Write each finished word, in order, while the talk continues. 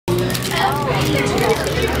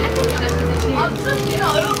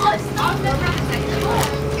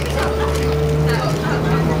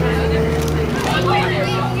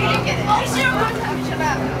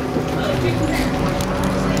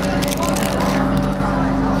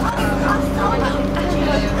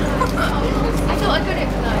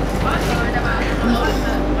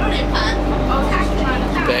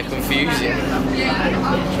They're confusing.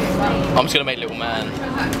 I'm just gonna make little man.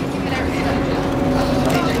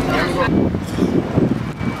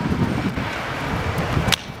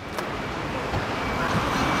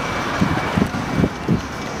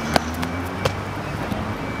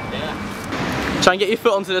 Try and get your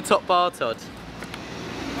foot onto the top bar, Todd.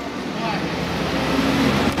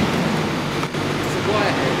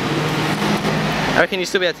 I reckon you'll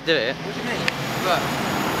still be able to do it. What do you mean? Look.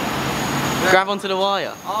 Grab onto the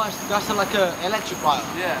wire. Oh, that's like an electric wire.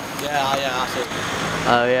 Yeah. Yeah, that's it.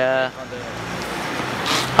 Oh yeah.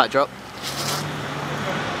 High drop.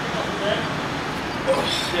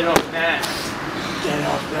 Get off there. Get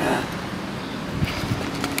off there.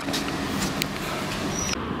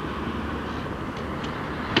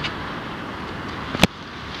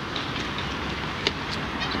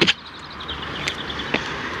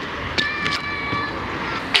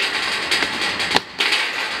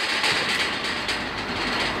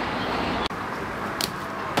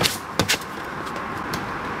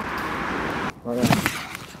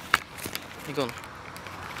 You gone?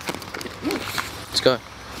 Let's go.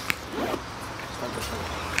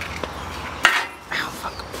 Ow,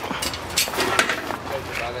 fuck.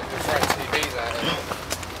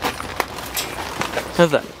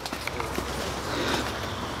 How's that?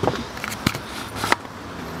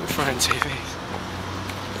 We're throwing TVs.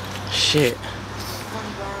 Shit.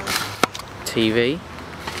 TV.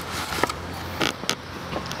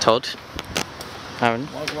 Todd. Aaron.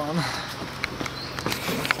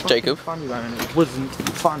 Jacob. Funny, man. It wasn't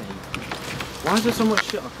funny. Why is there so much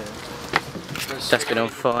shit up there? That's been on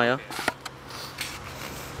fire.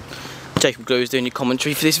 Jacob Glue is doing your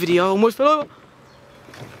commentary for this video. Almost fell over.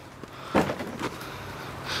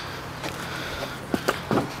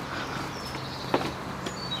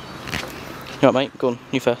 You right, mate? Go on.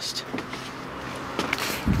 You first.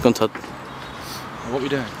 Go on, Todd. What are we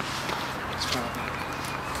doing?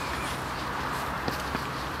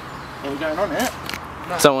 Are we going on it?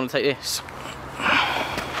 No. Don't want to take this.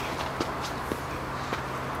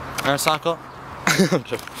 Erith Cycle?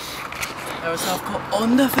 Erith Cycle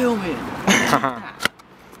on the filming. Huh?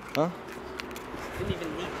 Didn't even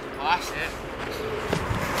need to. Oh, that's it.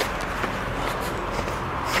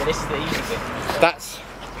 So this is the easy bit.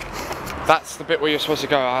 That's the bit where you're supposed to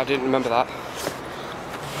go. I didn't remember that.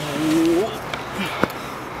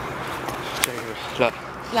 Look.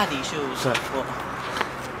 Bloody shoes. What?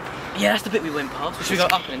 Yeah, that's the bit we went past. Should we go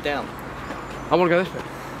up and down? I want to go this way.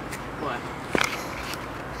 Why?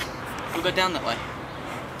 We'll go down that way.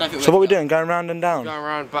 Don't think So what are we doing? Going round and down? Going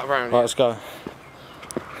round, back round. Right, let's go.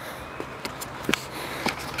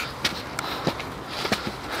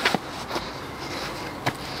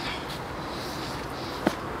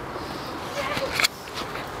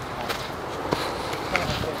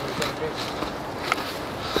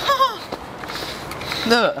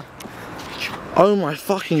 Look. Oh my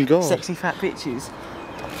fucking god. Sexy fat bitches.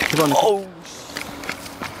 Oh.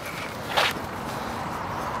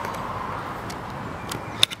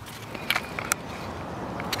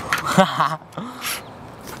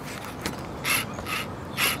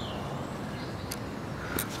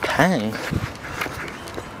 Dang.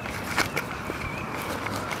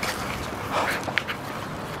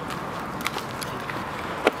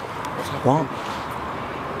 What?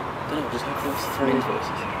 I don't know, just have voices, 3 minutes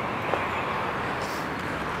voices.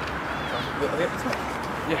 Are we up the top?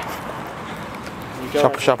 Yeah.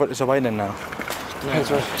 Shall I put this away then now? No,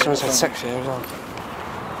 someone said sexy as well.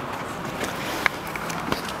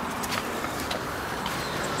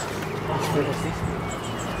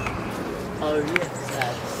 Oh yes,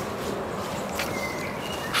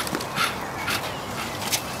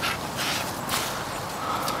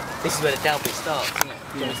 this is where the down bit starts, isn't it?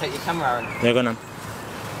 You want to take your camera, Aaron? Yeah, go on then.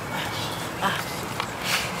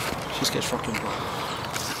 She just gets fucking bad.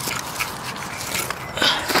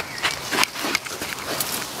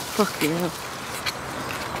 Fucking hell.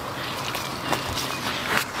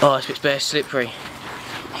 Oh, this bit's bare slippery.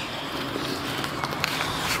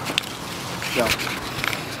 Yeah.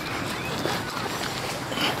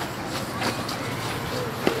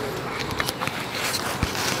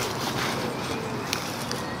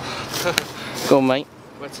 Go on, mate.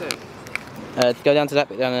 Where's it? Go down to that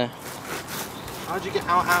bit down there. How'd you get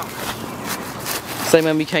out? Same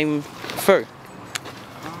when we came through.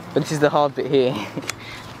 But this is the hard bit here.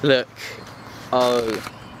 Look. Oh.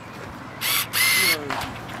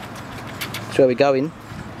 That's where we're going.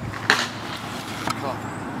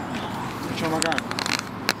 Which one am I going?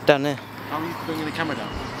 Down there. How are you bringing the camera down?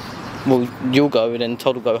 Well, you'll go and then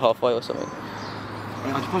Todd will go halfway or something.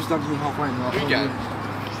 I suppose down to me halfway and I'll go.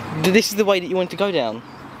 This is the way that you want to go down.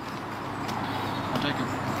 I'll take it.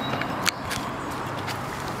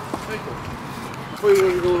 Take it. We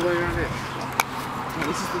want to go all the way around here. No,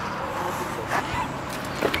 this is the...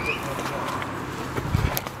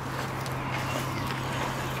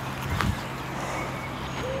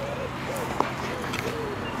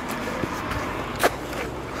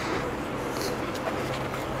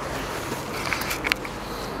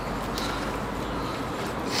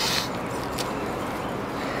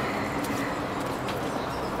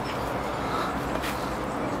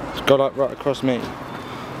 Go like right across me. You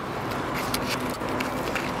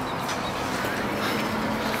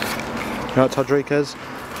know what, Todriquez?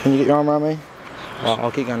 Can you get your arm around me? Well,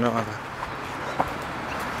 I'll keep going, no other.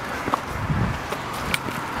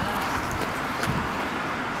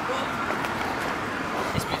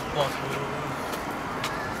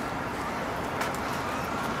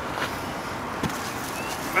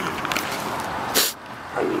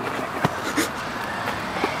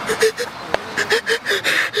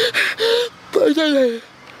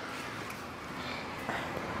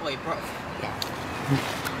 Wait, bro.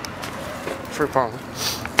 Through palm.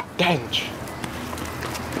 Dench.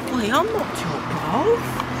 Wait, I'm not your bro.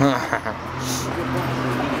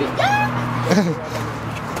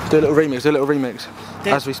 Do a little remix,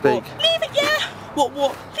 as we speak. What? Leave it, yeah.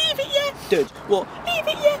 What? Leave it, yeah. Dude, what? Leave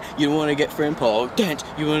it, yeah. You don't want to get friend Paul. Dent,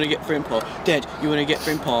 you want to get friend Paul. Dent, you want to get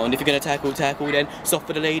friend Paul. And if you're going to tackle, then soft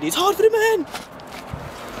for the ladies, hard for the men.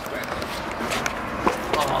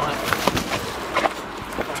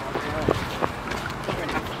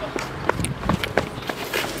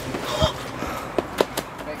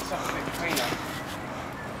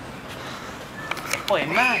 Boy,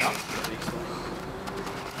 man.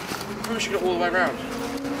 We should go all the way around.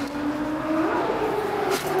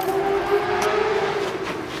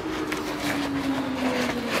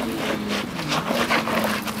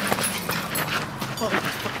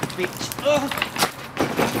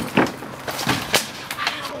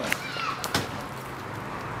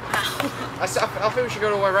 I think we should go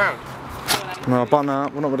all the way around. No, button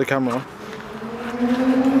out. We're not with the camera.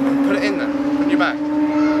 Put it in there. Put it in your back.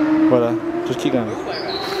 Where? Just keep going. All the way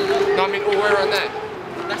around. No, I mean all the way around there.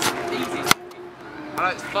 That's easy. I know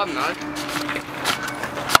it's fun though.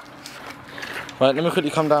 Right, let me quickly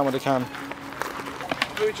come down with the can. I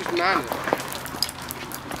thought we just landed.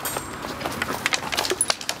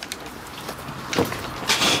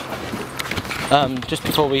 Just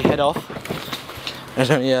before we head off, there's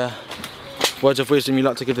only words of wisdom you'd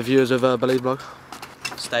like to give the viewers of Belly's vlog?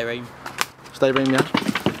 Stay ream. Stay ream, yeah?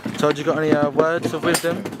 Todd, you got any words of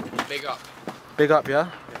wisdom? Big up. Big up, yeah?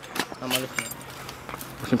 How am I looking at?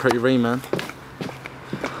 Looking pretty ream, man.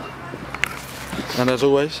 And as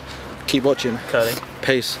always, keep watching. Curly.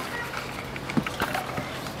 Peace.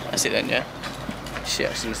 That's it then, yeah? Shit,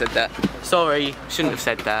 I shouldn't have said that. Sorry, shouldn't have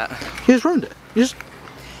said that. You just ruined it. You just...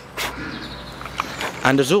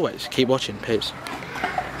 And as always, keep watching. Peace.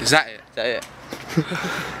 Is that it? Is that it?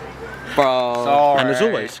 Bro. Sorry. And as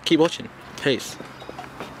always, keep watching. Peace.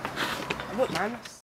 Look, man.